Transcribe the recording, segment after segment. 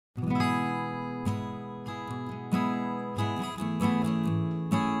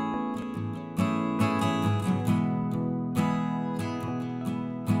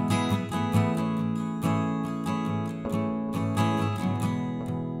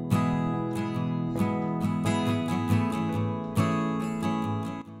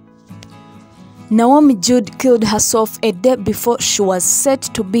Naomi Judd killed herself a day before she was set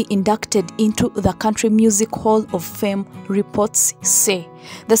to be inducted into the Country Music Hall of Fame, reports say.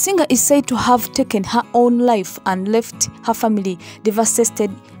 The singer is said to have taken her own life and left her family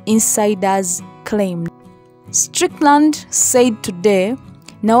devastated, insiders claim. Strickland said today,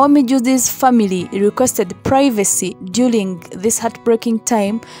 Naomi Judd's family requested privacy during this heartbreaking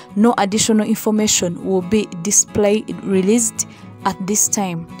time. No additional information will be released at this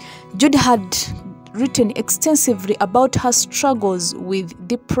time. Judd had written extensively about her struggles with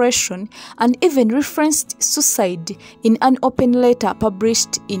depression and even referenced suicide in an open letter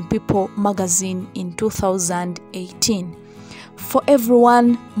published in People magazine in 2018. For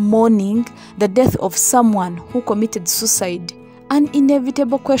everyone mourning the death of someone who committed suicide, an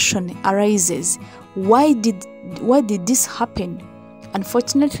inevitable question arises: why did this happen?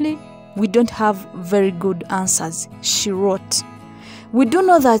 Unfortunately, we don't have very good answers, she wrote. We do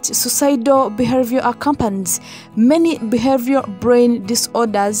know that suicidal behavior accompanies many behavioral brain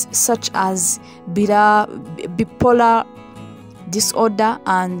disorders such as bipolar disorder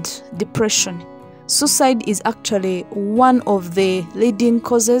and depression. Suicide is actually one of the leading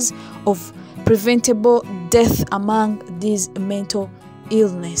causes of preventable death among these mental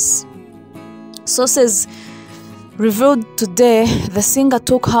illness. Sources revealed today the singer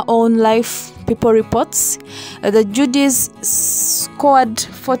took her own life. People reports the Judds scored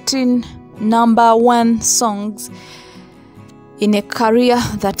 14 #1 songs in a career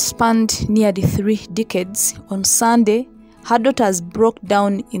that spanned nearly 3 decades. On Sunday, her daughters broke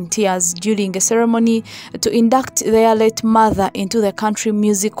down in tears during a ceremony to induct their late mother into the Country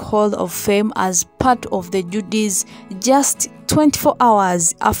Music Hall of Fame as part of the Judds just 24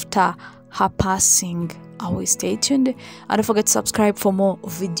 hours after her passing. Always stay tuned and don't forget to subscribe for more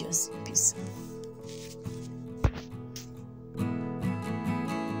videos. Peace.